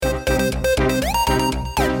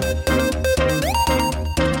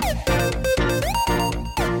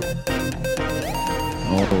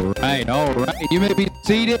right, all right. You may be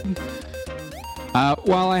seated.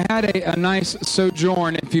 While I had a nice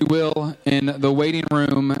sojourn, if you will, in the waiting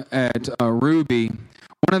room at Ruby,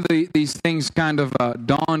 one of these things kind of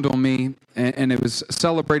dawned on me, and it was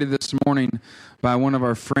celebrated this morning by one of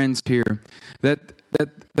our friends here, that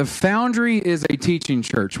the Foundry is a teaching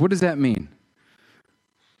church. What does that mean?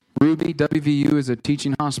 Ruby, WVU, is a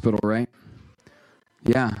teaching hospital, right?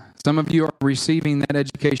 Yeah. Some of you are receiving that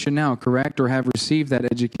education now, correct? Or have received that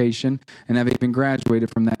education and have even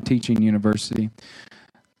graduated from that teaching university.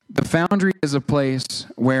 The Foundry is a place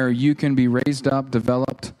where you can be raised up,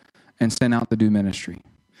 developed, and sent out to do ministry.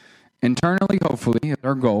 Internally, hopefully, is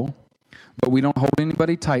our goal, but we don't hold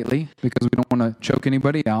anybody tightly because we don't want to choke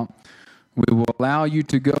anybody out. We will allow you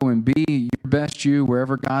to go and be your best you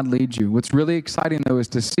wherever God leads you. What's really exciting, though, is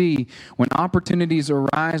to see when opportunities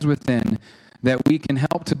arise within that we can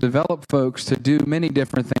help to develop folks to do many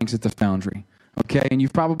different things at the Foundry. Okay, and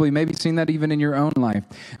you've probably maybe seen that even in your own life.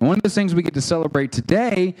 And one of the things we get to celebrate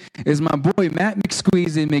today is my boy Matt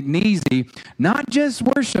McSqueezy McNeasy, not just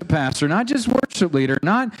worship pastor, not just worship leader,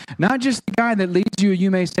 not just the guy that leads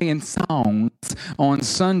you may say, in songs on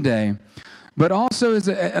Sunday, but also is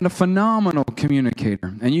a phenomenal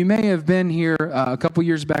communicator. And you may have been here a couple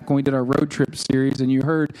years back when we did our road trip series, and you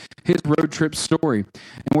heard his road trip story.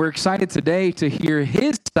 And we're excited today to hear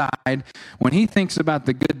his side when he thinks about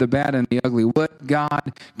the good, the bad, and the ugly, what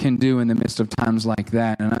God can do in the midst of times like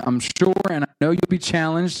that. And I'm sure, and I know you'll be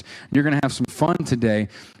challenged, you're going to have some fun today.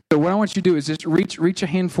 So what I want you to do is just reach a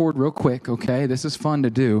hand forward real quick, okay? This is fun to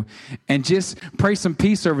do. And just pray some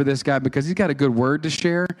peace over this guy because he's got a good word to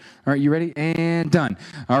share. All right, you ready? And done.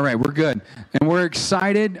 All right, we're good. And we're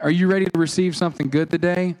excited. Are you ready to receive something good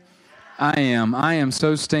today? I am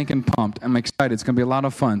so stinking pumped. I'm excited. It's going to be a lot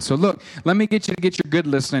of fun. So look, let me get you to get your good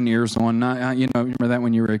listening ears on. Remember that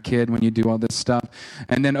when you were a kid, when you do all this stuff.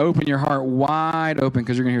 And then open your heart wide open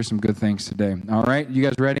because you're going to hear some good things today. All right, you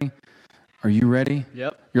guys ready? Are you ready?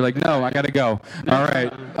 Yep. You're like, no, I got to go. All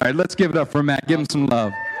right, let's give it up for Matt. Give him some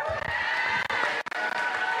love.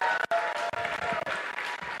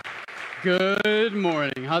 Good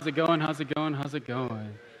morning. How's it going?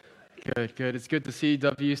 Good. It's good to see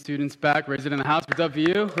WU students back. Raise it in the house for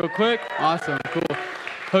WU real quick. Awesome. Cool.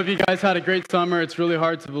 Hope you guys had a great summer. It's really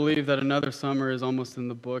hard to believe that another summer is almost in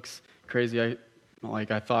the books. Crazy. I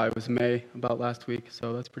thought it was May about last week,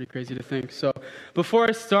 so that's pretty crazy to think. So before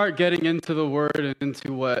I start getting into the Word and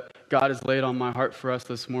into what God has laid on my heart for us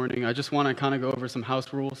this morning, I just want to kind of go over some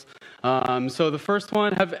house rules. So the first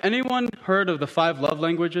one, have anyone heard of the 5 love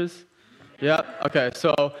languages? Yeah? Okay,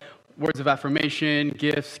 so words of affirmation,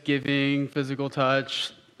 gifts, giving, physical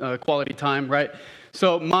touch, quality time, right?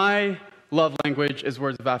 So my love language is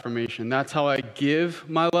words of affirmation. That's how I give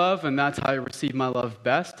my love, and that's how I receive my love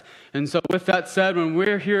best. And so with that said, when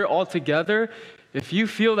we're here all together, if you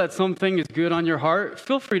feel that something is good on your heart,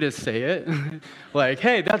 feel free to say it. Like,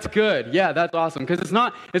 hey, that's good. Yeah, that's awesome. Because it's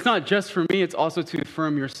not just for me, it's also to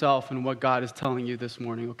affirm yourself and what God is telling you this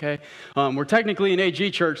morning, okay? We're technically an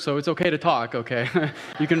AG church, so it's okay to talk, okay?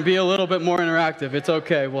 You can be a little bit more interactive. It's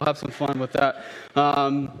okay. We'll have some fun with that.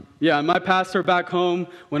 My pastor back home,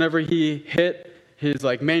 whenever he hit his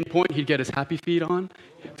main point, he'd get his happy feet on.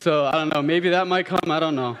 So I don't know, maybe that might come. I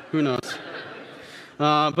don't know. Who knows?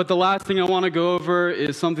 But the last thing I want to go over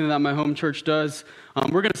is something that my home church does.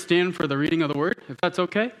 We're going to stand for the reading of the word, if that's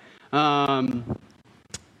okay. And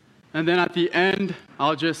then at the end,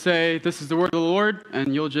 I'll just say, this is the word of the Lord,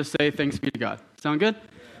 and you'll just say, thanks be to God. Sound good?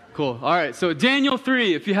 Cool. All right, so Daniel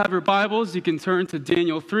 3. If you have your Bibles, you can turn to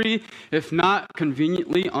Daniel 3. If not,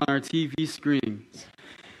 conveniently on our TV screens.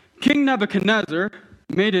 King Nebuchadnezzar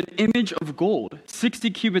made an image of gold, 60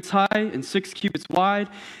 cubits high and 6 cubits wide,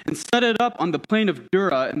 and set it up on the plain of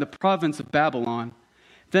Dura in the province of Babylon.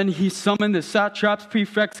 Then he summoned the satraps,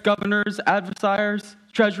 prefects, governors, advisors,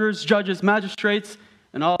 treasurers, judges, magistrates,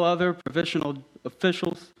 and all other provincial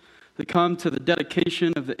officials to come to the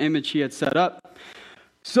dedication of the image he had set up.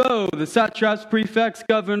 So the satraps, prefects,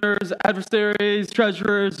 governors, adversaries,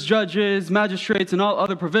 treasurers, judges, magistrates, and all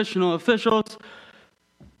other provincial officials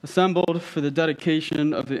assembled for the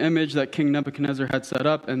dedication of the image that King Nebuchadnezzar had set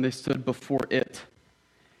up, and they stood before it.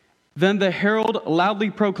 Then the herald loudly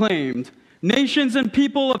proclaimed, "Nations and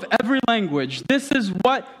people of every language, this is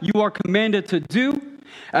what you are commanded to do.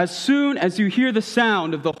 As soon as you hear the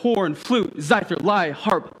sound of the horn, flute, zither, lyre,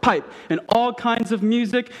 harp, pipe, and all kinds of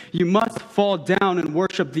music, you must fall down and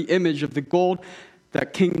worship the image of the gold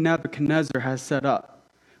that King Nebuchadnezzar has set up.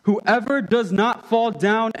 Whoever does not fall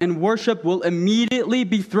down and worship will immediately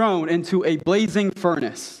be thrown into a blazing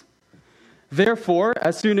furnace. Therefore,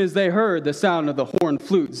 as soon as they heard the sound of the horn,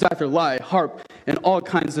 flute, zither, lyre, harp, and all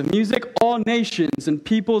kinds of music, all nations and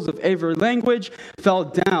peoples of every language fell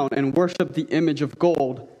down and worshipped the image of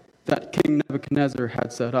gold that King Nebuchadnezzar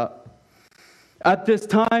had set up. At this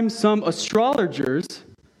time, some astrologers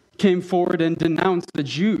came forward and denounced the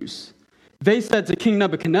Jews. They said to King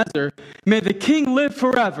Nebuchadnezzar, "May the king live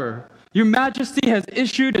forever. Your majesty has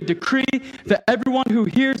issued a decree that everyone who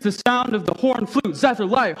hears the sound of the horn, flute, zither,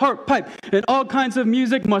 lyre, harp, pipe, and all kinds of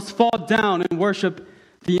music must fall down and worship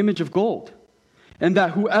the image of gold. And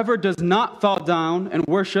that whoever does not fall down and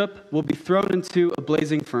worship will be thrown into a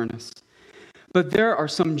blazing furnace. But there are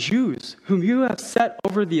some Jews whom you have set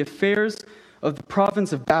over the affairs of the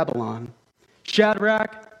province of Babylon,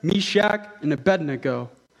 Shadrach, Meshach, and Abednego,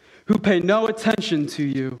 who pay no attention to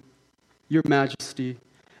you, your majesty.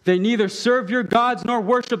 They neither serve your gods nor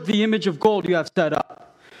worship the image of gold you have set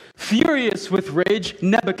up." Furious with rage,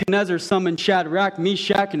 Nebuchadnezzar summoned Shadrach,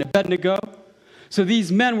 Meshach, and Abednego. So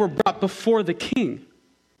these men were brought before the king.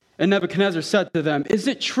 And Nebuchadnezzar said to them, "Is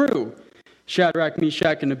it true, Shadrach,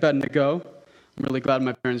 Meshach, and Abednego?" I'm really glad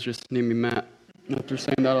my parents just named me Matt after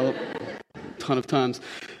saying that a ton of times.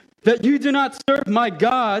 "That you do not serve my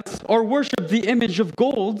gods or worship the image of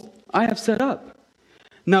gold I have set up.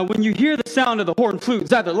 Now, when you hear the sound of the horn, flute,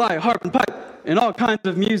 zither, lyre, harp, and pipe, and all kinds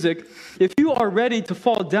of music, if you are ready to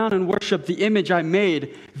fall down and worship the image I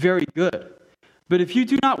made, very good. But if you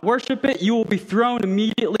do not worship it, you will be thrown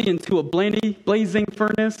immediately into a blazing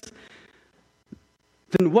furnace.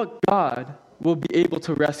 Then what God will be able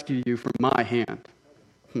to rescue you from my hand?"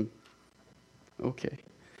 Okay.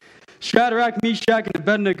 Shadrach, Meshach, and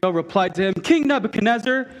Abednego replied to him, "King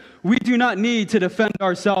Nebuchadnezzar, we do not need to defend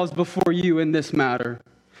ourselves before you in this matter.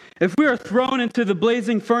 If we are thrown into the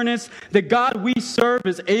blazing furnace, the God we serve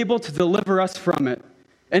is able to deliver us from it,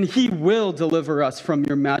 and he will deliver us from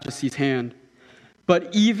your majesty's hand. But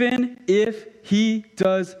even if he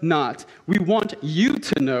does not, we want you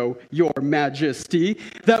to know, your majesty,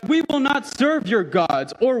 that we will not serve your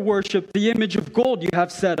gods or worship the image of gold you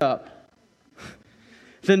have set up."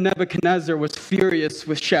 Then Nebuchadnezzar was furious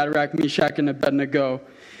with Shadrach, Meshach, and Abednego,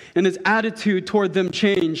 and his attitude toward them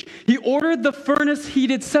changed. He ordered the furnace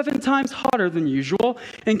heated 7 times hotter than usual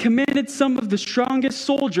and commanded some of the strongest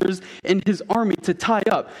soldiers in his army to tie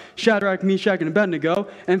up Shadrach, Meshach, and Abednego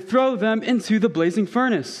and throw them into the blazing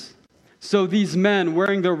furnace. So these men,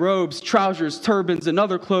 wearing their robes, trousers, turbans, and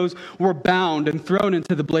other clothes, were bound and thrown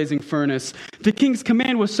into the blazing furnace. The king's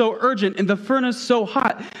command was so urgent and the furnace so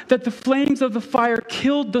hot that the flames of the fire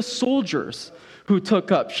killed the soldiers who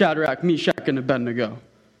took up Shadrach, Meshach, and Abednego.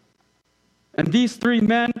 And these 3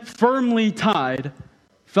 men, firmly tied,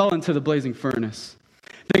 fell into the blazing furnace.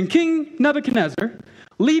 Then King Nebuchadnezzar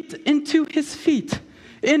leaped into his feet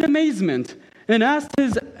in amazement and asked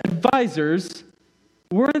his advisors,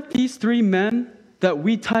 "Weren't these 3 men that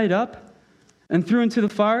we tied up and threw into the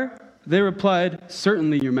fire?" They replied,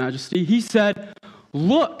 "Certainly, your majesty." He said,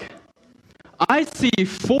 "Look, I see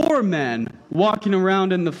 4 men walking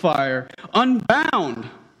around in the fire, unbound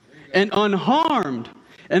and unharmed,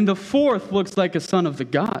 and the 4th looks like a son of the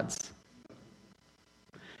gods."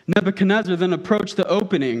 Nebuchadnezzar then approached the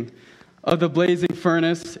opening of the blazing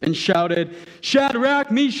furnace and shouted,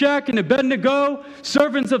 "Shadrach, Meshach, and Abednego,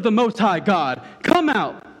 servants of the Most High God, come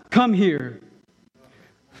out, come here."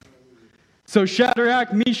 So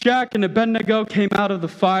Shadrach, Meshach, and Abednego came out of the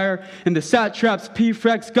fire, and the satraps,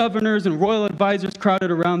 prefects, governors, and royal advisors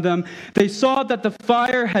crowded around them. They saw that the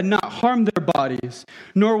fire had not harmed their bodies,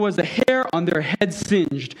 nor was a hair on their heads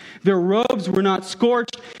singed. Their robes were not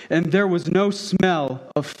scorched, and there was no smell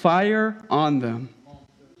of fire on them.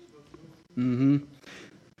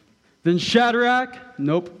 Then Shadrach,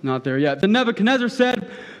 not there yet. Then Nebuchadnezzar said,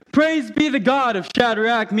 "Praise be the God of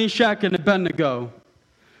Shadrach, Meshach, and Abednego,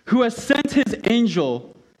 who has sent his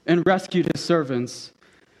angel and rescued his servants.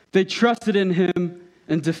 They trusted in him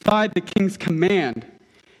and defied the king's command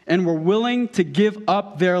and were willing to give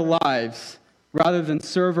up their lives rather than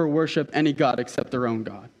serve or worship any god except their own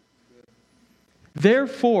God.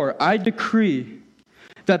 Therefore, I decree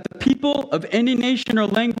that the people of any nation or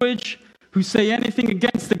language who say anything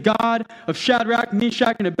against the God of Shadrach,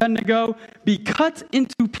 Meshach, and Abednego be cut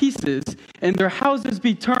into pieces and their houses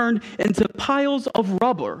be turned into piles of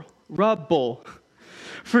rubble.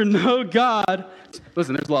 For no God,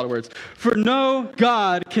 listen, there's a lot of words. For no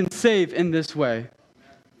God can save in this way."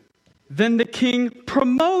 Then the king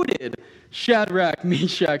promoted Shadrach,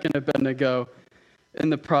 Meshach, and Abednego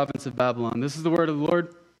in the province of Babylon. This is the word of the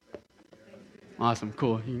Lord. Awesome,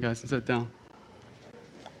 cool. You guys can sit down.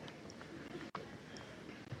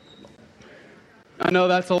 I know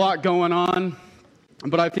that's a lot going on.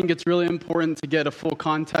 But I think it's really important to get a full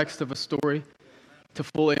context of a story to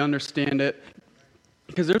fully understand it.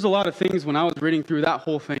 Because there's a lot of things when I was reading through that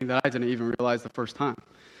whole thing that I didn't even realize the first time.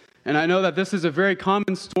 And I know that this is a very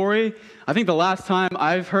common story. I think the last time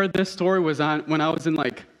I've heard this story was when I was in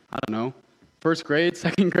first grade,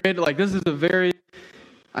 second grade. I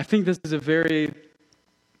think this is a very,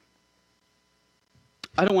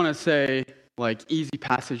 I don't want to say easy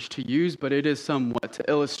passage to use, but it is somewhat to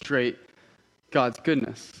illustrate God's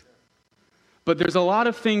goodness. But there's a lot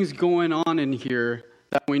of things going on in here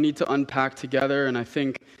that we need to unpack together, and I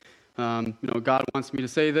think God wants me to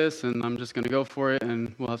say this, and I'm just going to go for it,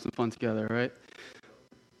 and we'll have some fun together, right?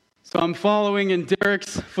 So I'm following in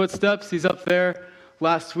Derek's footsteps. He's up there.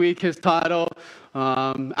 Last week, his title,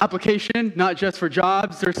 application, not just for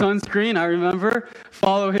jobs or sunscreen, I remember.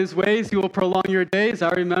 Follow his ways, he will prolong your days. I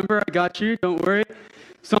remember, I got you, don't worry.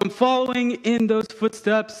 So I'm following in those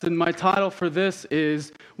footsteps, and my title for this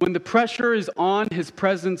is, When the Pressure is On, His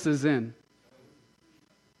Presence is In.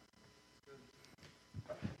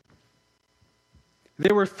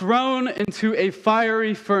 They were thrown into a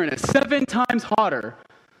fiery furnace, 7 times hotter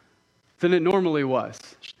than it normally was.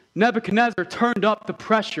 Nebuchadnezzar turned up the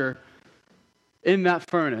pressure in that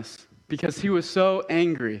furnace because he was so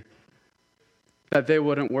angry that they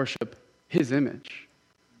wouldn't worship his image,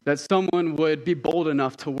 that someone would be bold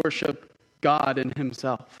enough to worship God and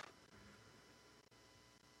himself.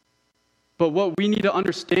 But what we need to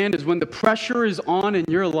understand is when the pressure is on in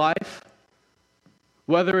your life,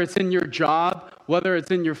 whether it's in your job, whether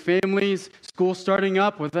it's in your families, school starting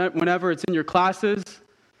up, whenever it's in your classes,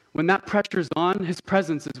 when that pressure is on, his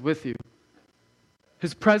presence is with you.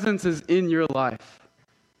 His presence is in your life.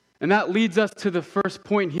 And that leads us to the first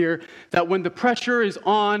point here, that when the pressure is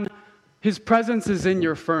on, his presence is in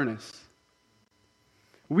your furnace.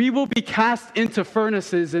 We will be cast into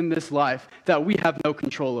furnaces in this life that we have no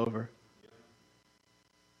control over.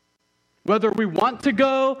 Whether we want to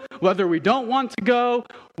go, whether we don't want to go,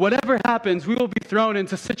 whatever happens, we will be thrown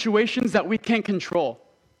into situations that we can't control.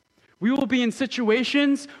 We will be in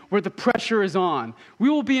situations where the pressure is on. We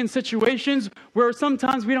will be in situations where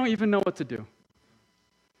sometimes we don't even know what to do.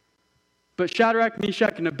 But Shadrach,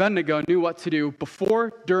 Meshach, and Abednego knew what to do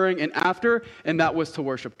before, during, and after, and that was to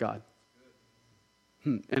worship God.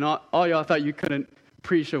 And all y'all thought you couldn't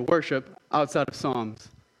preach a worship outside of Psalms.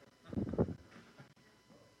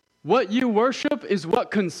 What you worship is what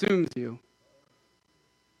consumes you.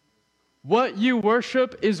 What you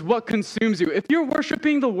worship is what consumes you. If you're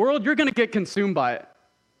worshiping the world, you're going to get consumed by it.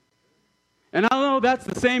 And I know that's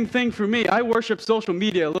the same thing for me. I worship social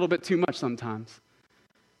media a little bit too much sometimes,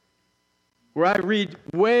 where I read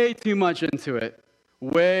way too much into it.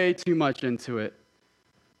 Way too much into it.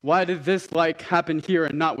 Why did this happen here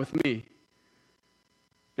and not with me?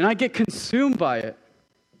 And I get consumed by it.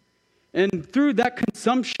 And through that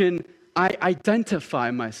consumption, I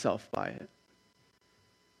identify myself by it.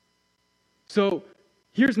 So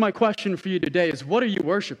here's my question for you today is, what are you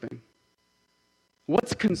worshiping?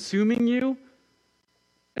 What's consuming you?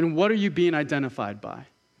 And what are you being identified by?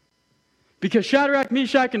 Because Shadrach,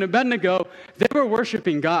 Meshach, and Abednego, they were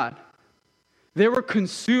worshiping God. They were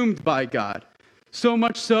consumed by God. So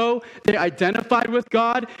much so, they identified with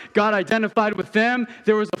God. God identified with them.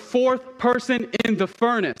 There was a 4th person in the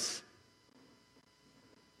furnace.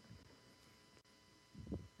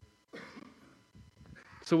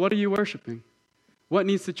 So what are you worshiping? What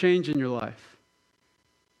needs to change in your life?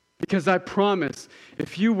 Because I promise,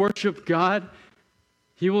 if you worship God,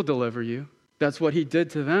 he will deliver you. That's what he did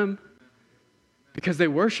to them. Because they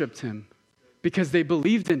worshiped him. Because they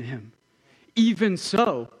believed in him. Even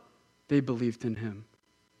so, they believed in him.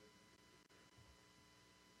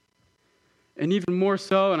 And even more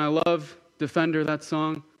so, and I love Defender, that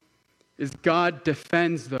song, is God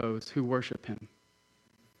defends those who worship him.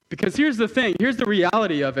 Because here's the thing, here's the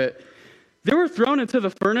reality of it. They were thrown into the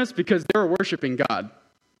furnace because they were worshiping God.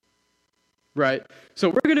 Right? So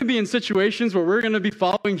we're going to be in situations where we're going to be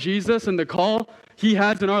following Jesus and the call he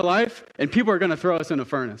has in our life, and people are going to throw us in a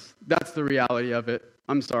furnace. That's the reality of it.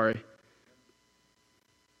 I'm sorry.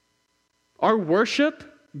 Our worship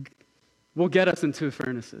will get us into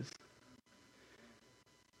furnaces.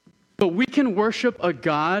 But we can worship a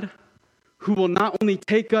God who will not only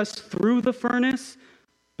take us through the furnace,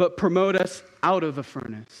 but promote us out of the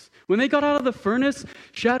furnace. When they got out of the furnace,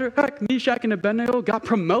 Shadrach, Meshach, and Abednego got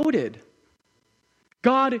promoted.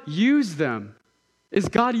 God used them. Is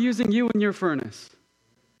God using you in your furnace?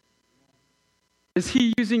 Is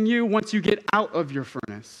he using you once you get out of your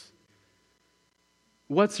furnace?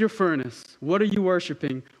 What's your furnace? What are you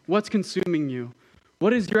worshiping? What's consuming you?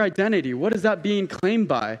 What is your identity? What is that being claimed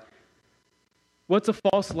by? What's a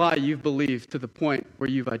false lie you've believed to the point where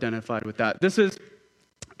you've identified with that? This is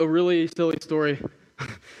a really silly story,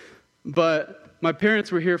 but my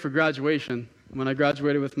parents were here for graduation. When I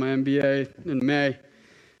graduated with my MBA in May,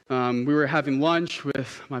 we were having lunch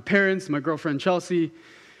with my parents, my girlfriend Chelsea,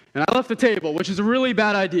 and I left the table, which is a really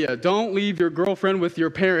bad idea. Don't leave your girlfriend with your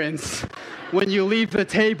parents when you leave the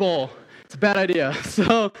table. It's a bad idea.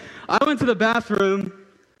 So I went to the bathroom,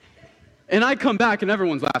 and I come back, and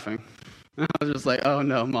everyone's laughing. I was just like, oh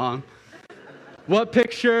no, Mom. What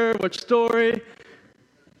picture? What story?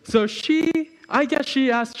 So I guess she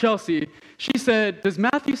asked Chelsea, she said, does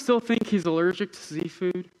Matthew still think he's allergic to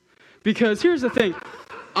seafood? Because here's the thing.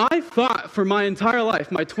 I thought for my entire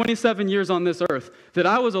life, my 27 years on this earth, that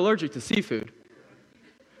I was allergic to seafood.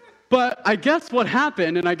 But I guess what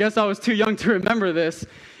happened, and I guess I was too young to remember this,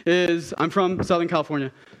 is I'm from Southern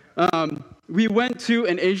California. We went to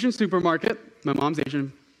an Asian supermarket. My mom's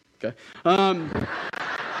Asian. Okay.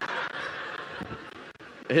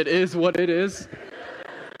 It is what it is.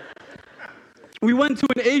 We went to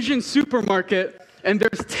an Asian supermarket, and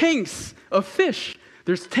there's tanks of fish.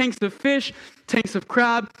 There's tanks of fish, tanks of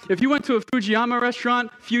crab. If you went to a Fujiyama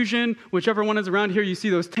restaurant, Fusion, whichever one is around here, you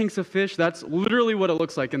see those tanks of fish. That's literally what it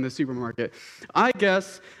looks like in the supermarket. I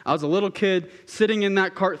guess I was a little kid sitting in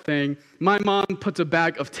that cart thing. My mom puts a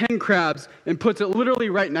bag of 10 crabs and puts it literally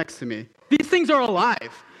right next to me. These things are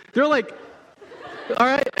alive. They're like, all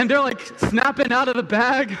right, and they're like snapping out of the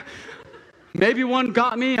bag. Maybe one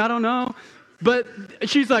got me, I don't know. But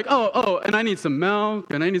she's like, oh, and I need some milk,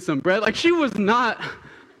 and I need some bread. Like, she was not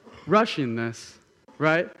rushing this,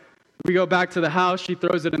 right? We go back to the house. She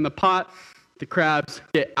throws it in the pot. The crabs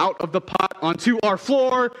get out of the pot onto our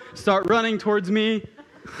floor, start running towards me.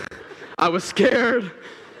 I was scared.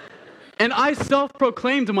 And I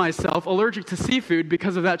self-proclaimed myself allergic to seafood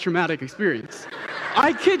because of that traumatic experience.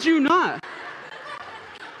 I kid you not.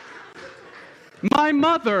 My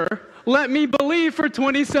mother let me believe for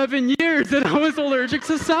 27 years that I was allergic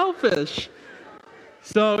to shellfish.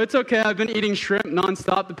 So it's okay. I've been eating shrimp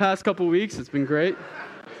nonstop the past couple weeks. It's been great.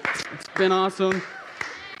 It's been awesome.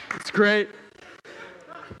 It's great.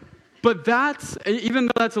 But even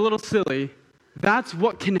though that's a little silly, that's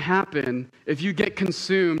what can happen if you get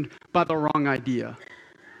consumed by the wrong idea.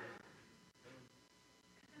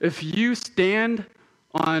 If you stand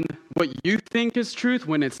on what you think is truth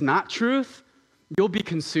when it's not truth, you'll be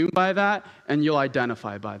consumed by that, and you'll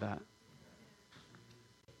identify by that.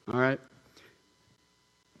 All right?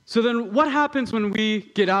 So then what happens when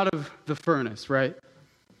we get out of the furnace, right?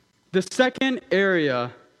 The second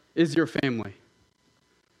area is your family.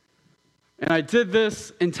 And I did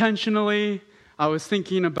this intentionally. I was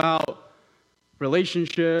thinking about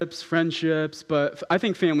relationships, friendships, but I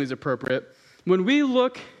think family is appropriate. When we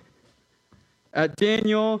look at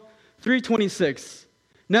Daniel 3:26,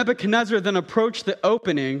 Nebuchadnezzar then approached the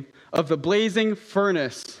opening of the blazing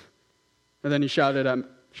furnace. And then he shouted at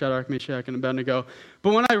Shadrach, Meshach, and Abednego.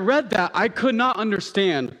 But when I read that, I could not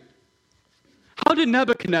understand. How did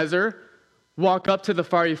Nebuchadnezzar walk up to the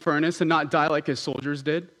fiery furnace and not die like his soldiers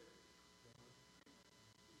did?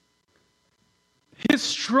 His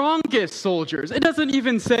strongest soldiers. It doesn't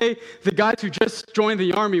even say the guys who just joined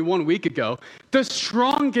the army 1 week ago. The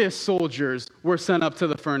strongest soldiers were sent up to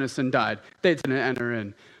the furnace and died. They didn't enter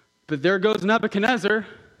in. But there goes Nebuchadnezzar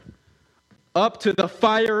up to the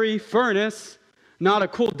fiery furnace, not a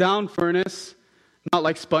cool down furnace, not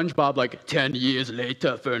like SpongeBob, like 10 years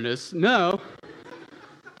later furnace. No.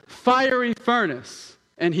 Fiery furnace.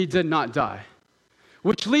 And he did not die.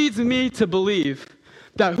 Which leads me to believe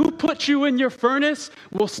that who put you in your furnace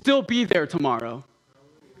will still be there tomorrow.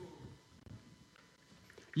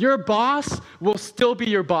 Your boss will still be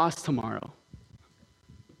your boss tomorrow.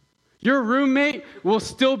 Your roommate will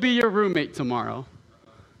still be your roommate tomorrow.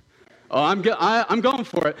 Oh, I'm going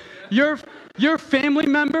for it. Your family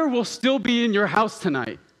member will still be in your house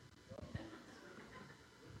tonight.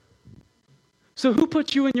 So who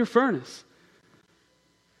put you in your furnace?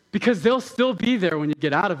 Because they'll still be there when you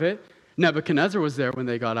get out of it. Nebuchadnezzar was there when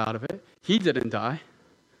they got out of it. He didn't die.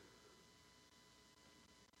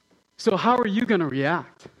 So how are you going to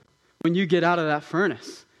react when you get out of that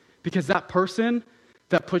furnace? Because that person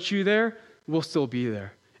that put you there will still be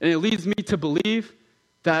there. And it leads me to believe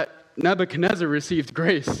that Nebuchadnezzar received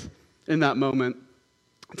grace in that moment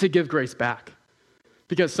to give grace back.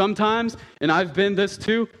 Because sometimes, and I've been this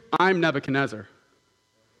too, I'm Nebuchadnezzar.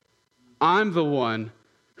 I'm the one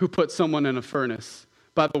who put someone in a furnace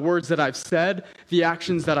by the words that I've said, the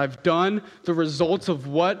actions that I've done, the results of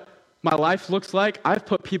what my life looks like. I've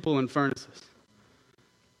put people in furnaces.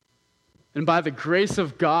 And by the grace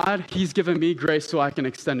of God, he's given me grace so I can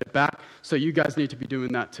extend it back. So you guys need to be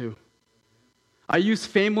doing that too. I use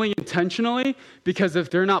family intentionally because if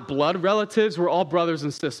they're not blood relatives, we're all brothers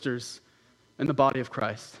and sisters in the body of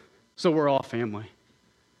Christ. So we're all family.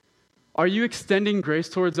 Are you extending grace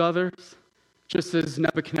towards others just as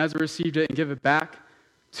Nebuchadnezzar received it and give it back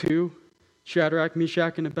to Shadrach,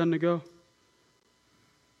 Meshach, and Abednego?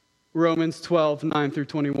 Romans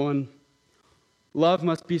 12:9-21. Love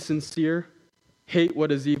must be sincere. Hate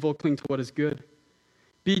what is evil. Cling to what is good.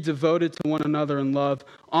 Be devoted to one another in love.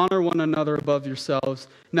 Honor one another above yourselves.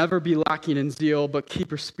 Never be lacking in zeal, but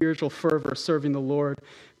keep your spiritual fervor serving the Lord.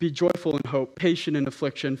 Be joyful in hope, patient in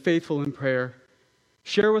affliction, faithful in prayer.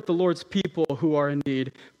 Share with the Lord's people who are in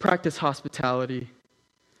need. Practice hospitality.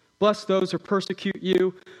 Bless those who persecute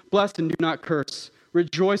you. Bless and do not curse.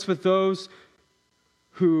 Rejoice with those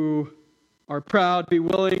who are proud. Be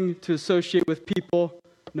willing to associate with people.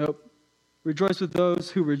 Rejoice with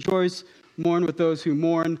those who rejoice. Mourn with those who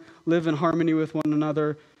mourn. Live in harmony with one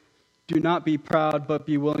another. Do not be proud, but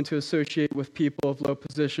be willing to associate with people of low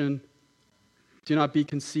position. Do not be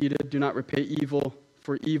conceited. Do not repay evil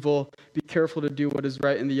for evil. Be careful to do what is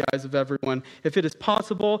right in the eyes of everyone. If it is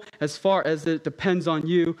possible, as far as it depends on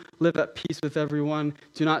you, live at peace with everyone.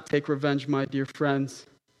 Do not take revenge, my dear friends,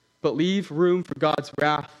 but leave room for God's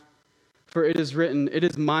wrath. For it is written, "It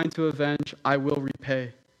is mine to avenge, I will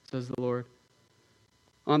repay," says the Lord.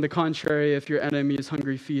 On the contrary, if your enemy is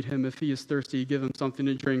hungry, feed him. If he is thirsty, give him something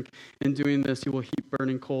to drink. In doing this, you will heap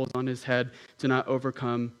burning coals on his head. Do not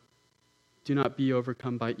be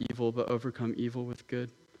overcome by evil, but overcome evil with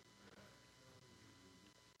good.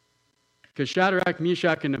 Because Shadrach,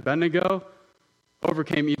 Meshach, and Abednego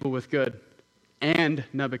overcame evil with good, and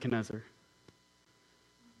Nebuchadnezzar.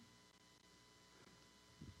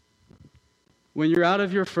 When you're out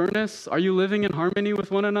of your furnace, are you living in harmony with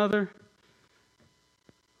one another?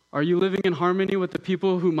 Are you living in harmony with the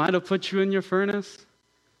people who might have put you in your furnace?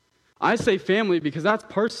 I say family because that's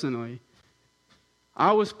personally.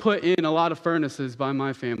 I was put in a lot of furnaces by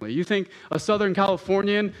my family. You think a Southern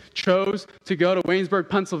Californian chose to go to Waynesburg,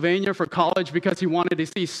 Pennsylvania for college because he wanted to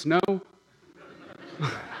see snow?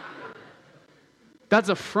 That's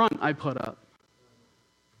a front I put up.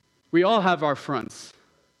 We all have our fronts.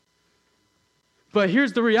 But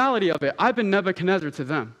here's the reality of it. I've been Nebuchadnezzar to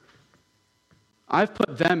them. I've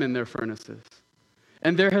put them in their furnaces.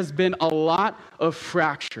 And there has been a lot of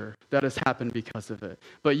fracture that has happened because of it.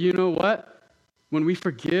 But you know what? When we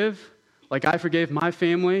forgive, like I forgave my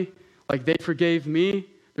family, like they forgave me,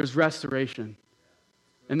 there's restoration.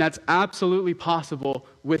 And that's absolutely possible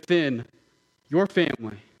within your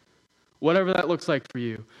family. Whatever that looks like for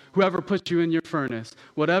you. Whoever puts you in your furnace,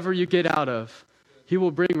 whatever you get out of, he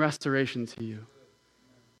will bring restoration to you.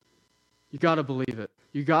 You got to believe it.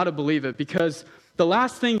 You got to believe it because the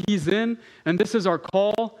last thing he's in, and this is our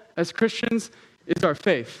call as Christians, is our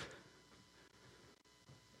faith.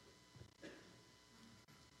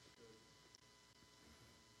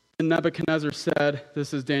 And Nebuchadnezzar said,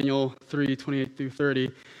 this is Daniel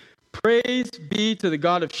 3:28-30, "Praise be to the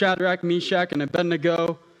God of Shadrach, Meshach, and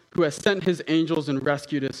Abednego, who has sent his angels and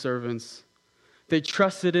rescued his servants. They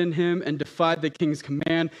trusted in him and defied the king's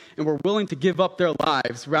command and were willing to give up their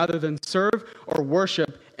lives rather than serve or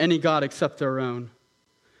worship any god except their own.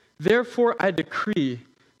 Therefore, I decree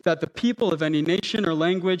that the people of any nation or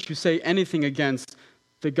language who say anything against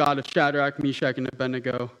the God of Shadrach, Meshach, and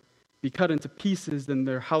Abednego be cut into pieces and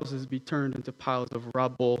their houses be turned into piles of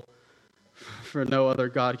rubble, for no other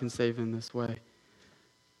God can save in this way."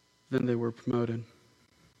 Then they were promoted.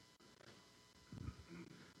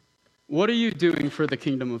 What are you doing for the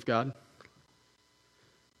kingdom of God?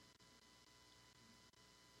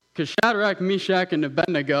 Because Shadrach, Meshach, and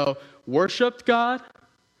Abednego worshiped God,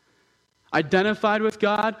 identified with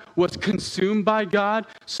God, was consumed by God,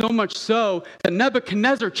 so much so that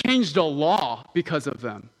Nebuchadnezzar changed a law because of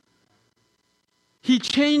them. He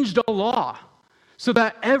changed a law so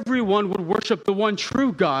that everyone would worship the one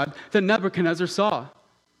true God that Nebuchadnezzar saw.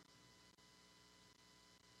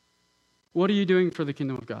 What are you doing for the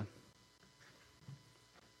kingdom of God?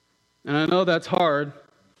 And I know that's hard.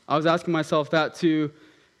 I was asking myself that too,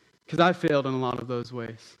 because I failed in a lot of those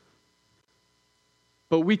ways.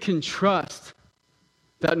 But we can trust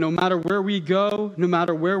that no matter where we go, no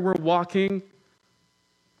matter where we're walking,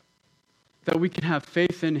 that we can have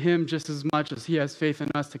faith in him just as much as he has faith in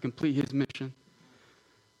us to complete his mission.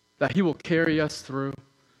 That he will carry us through,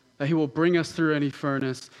 that he will bring us through any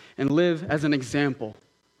furnace and live as an example,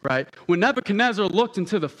 right? When Nebuchadnezzar looked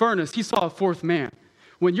into the furnace, he saw a fourth man.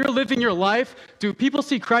 When you're living your life, do people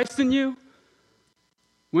see Christ in you?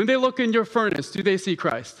 When they look in your furnace, do they see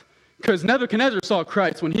Christ? Because Nebuchadnezzar saw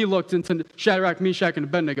Christ when he looked into Shadrach, Meshach, and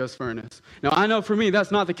Abednego's furnace. Now, I know for me that's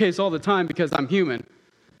not the case all the time because I'm human,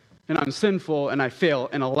 and I'm sinful, and I fail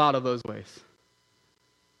in a lot of those ways.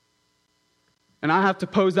 And I have to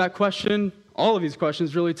pose that question, all of these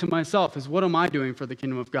questions really to myself, is what am I doing for the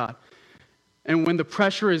kingdom of God? And when the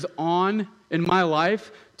pressure is on in my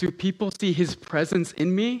life, do people see his presence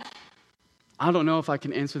in me? I don't know if I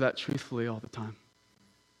can answer that truthfully all the time.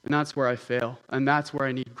 And that's where I fail. And that's where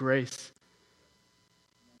I need grace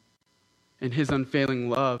and his unfailing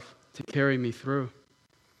love to carry me through.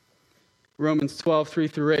 Romans 12,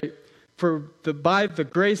 3-8. By the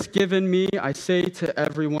grace given me, I say to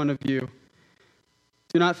every one of you,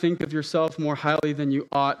 do not think of yourself more highly than you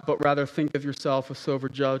ought, but rather think of yourself with sober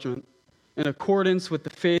judgment, in accordance with the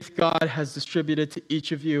faith God has distributed to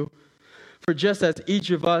each of you. For just as each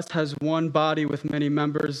of us has one body with many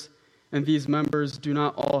members, and these members do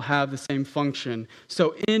not all have the same function,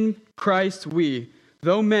 so in Christ we,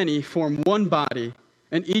 though many, form one body,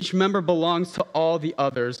 and each member belongs to all the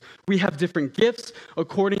others. We have different gifts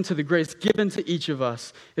according to the grace given to each of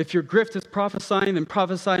us. If your gift is prophesying, then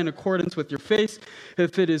prophesy in accordance with your faith.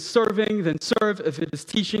 If it is serving, then serve. If it is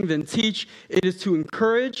teaching, then teach. It is to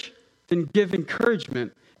encourage, then give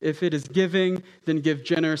encouragement. If it is giving, then give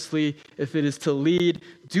generously. If it is to lead,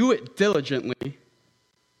 do it diligently.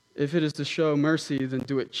 If it is to show mercy, then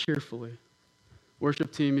do it cheerfully.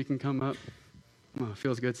 Worship team, you can come up. Oh, it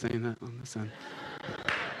feels good saying that on this end.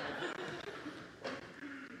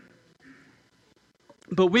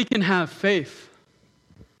 But we can have faith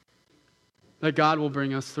that God will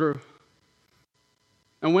bring us through.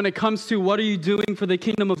 And when it comes to what are you doing for the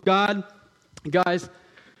kingdom of God, guys,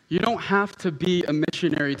 you don't have to be a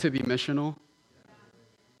missionary to be missional.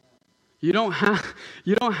 You don't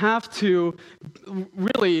have to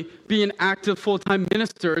really be an active full-time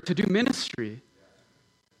minister to do ministry.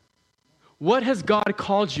 What has God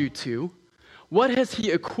called you to? What has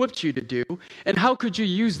he equipped you to do? And how could you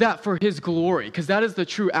use that for his glory? Because that is the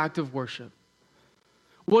true act of worship.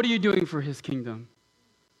 What are you doing for his kingdom?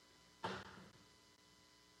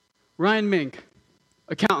 Ryan Mink,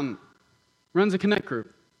 accountant, runs a Connect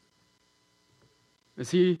group. Is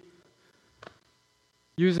he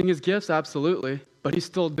using his gifts? Absolutely. But he's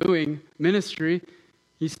still doing ministry.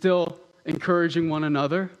 He's still encouraging one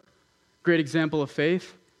another. Great example of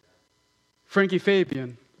faith. Frankie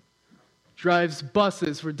Fabian drives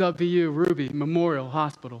buses for WU, Ruby, Memorial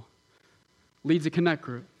Hospital. Leads a Connect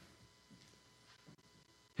group.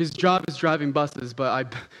 His job is driving buses,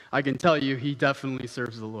 but I can tell you he definitely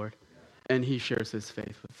serves the Lord. And he shares his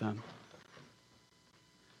faith with them.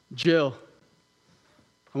 Jill.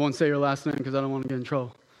 I won't say your last name because I don't want to get in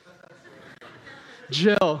trouble.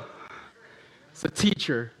 Jill is a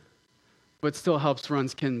teacher, but still helps run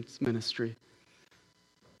kids ministry.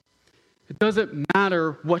 It doesn't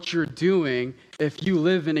matter what you're doing if you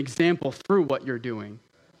live an example through what you're doing.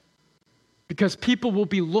 Because people will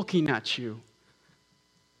be looking at you.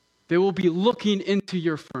 They will be looking into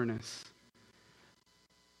your furnace.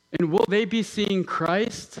 And will they be seeing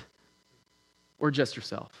Christ or just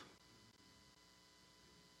yourself?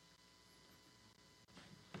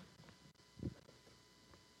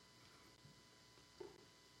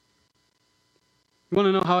 You want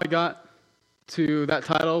to know how I got to that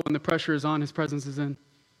title, when the pressure is on, his presence is in?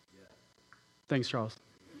 Yeah. Thanks, Charles.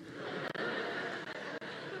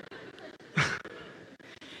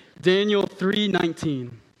 Daniel 3:19.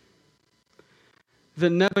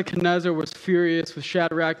 Then Nebuchadnezzar was furious with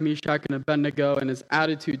Shadrach, Meshach, and Abednego, and his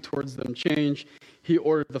attitude towards them changed. He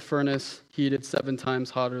ordered the furnace heated 7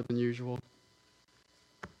 times hotter than usual.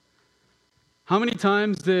 How many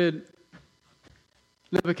times did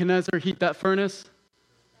Nebuchadnezzar heat that furnace?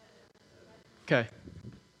 Okay.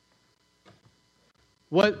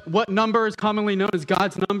 What number is commonly known as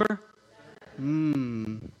God's number?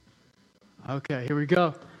 Okay, here we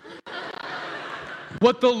go.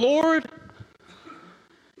 What the Lord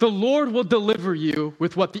will deliver you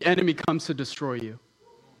with what the enemy comes to destroy you.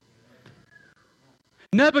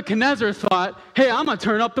 Nebuchadnezzar thought, hey, I'm going to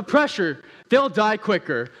turn up the pressure. They'll die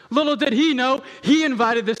quicker. Little did he know, he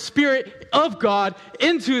invited the Spirit of God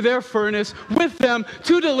into their furnace with them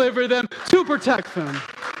to deliver them, to protect them.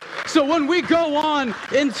 So when we go on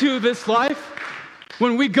into this life,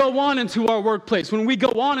 when we go on into our workplace, when we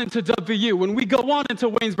go on into WU, when we go on into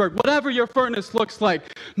Waynesburg, whatever your furnace looks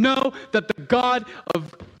like, know that the God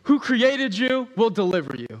of who created you will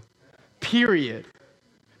deliver you. Period.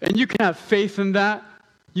 And you can have faith in that.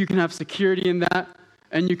 You can have security in that.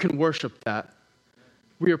 And you can worship that.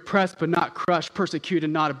 We are pressed but not crushed, persecuted,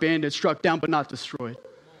 not abandoned, struck down but not destroyed.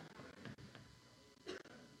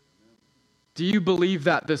 Do you believe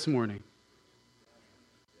that this morning?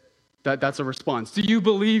 That's a response. Do you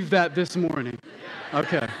believe that this morning?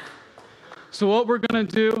 Okay. So what we're going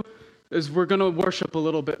to do is we're going to worship a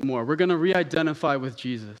little bit more. We're going to re-identify with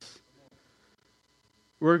Jesus.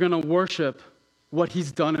 We're going to worship what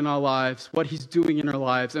he's done in our lives, what he's doing in our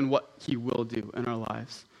lives, and what he will do in our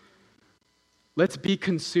lives. Let's be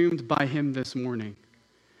consumed by him this morning.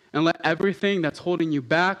 And let everything that's holding you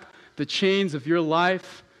back, the chains of your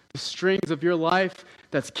life, the strings of your life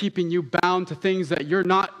that's keeping you bound to things that you're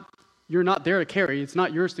not there to carry, it's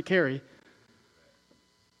not yours to carry,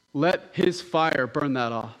 let his fire burn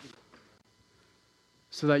that off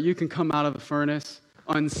so that you can come out of the furnace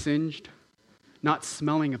unsinged, not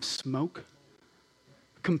smelling of smoke,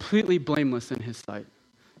 completely blameless in his sight,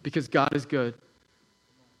 because God is good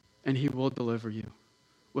and he will deliver you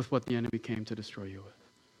with what the enemy came to destroy you with.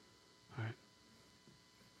 All right.